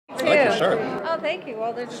you. Sure. Oh, thank you.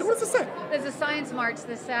 Well, So what does it say? there's a science march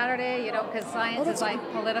this Saturday, you know, because science is like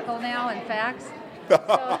political now and facts.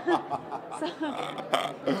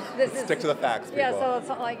 Stick to the facts, people.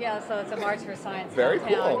 Yeah, so it's a march for science. Very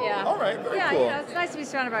downtown. cool. Yeah. All right, very yeah, cool. you know, it's nice to be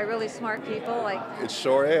surrounded by really smart people. Like It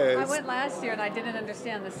sure is. I went last year and I didn't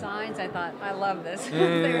understand the signs. I thought, I love this.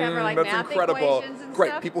 They have like That's math incredible. equations and Great,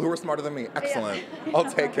 stuff. people who are smarter than me. Excellent. Yeah. I'll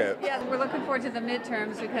take it. Yeah, we're looking forward to the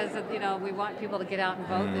midterms because you know we want people to get out and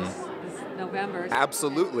vote this November.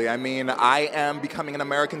 Absolutely. I mean, I am becoming an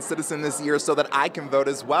American citizen this year so that I can vote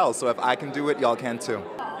as well. So if I can do it, y'all can too.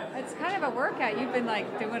 It's kind of a workout you've been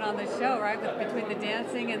like doing on the show, right? Between the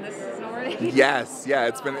dancing and the snorting. Yes, yeah,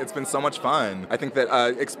 it's been so much fun. I think that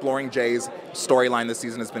exploring Jay's storyline this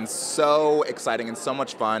season has been so exciting and so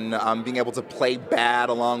much fun. Being able to play bad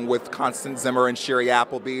along with Constance Zimmer and Shiri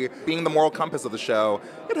Appleby, being the moral compass of the show,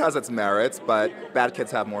 it has its merits, but bad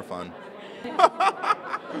kids have more fun.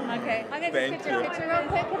 Okay, I'm gonna Thank just get your picture real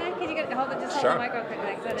quick. Can you get hold the Sure. mic real quick?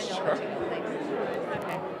 Thanks. I didn't know what you did. Thanks.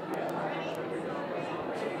 Okay.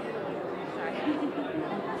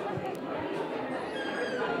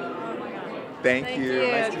 Thank Thank you.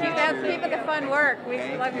 you. Nice to meet you. Keep up the fun work. We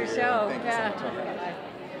Thank love your you. show. Thank you so much.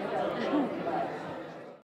 Yeah.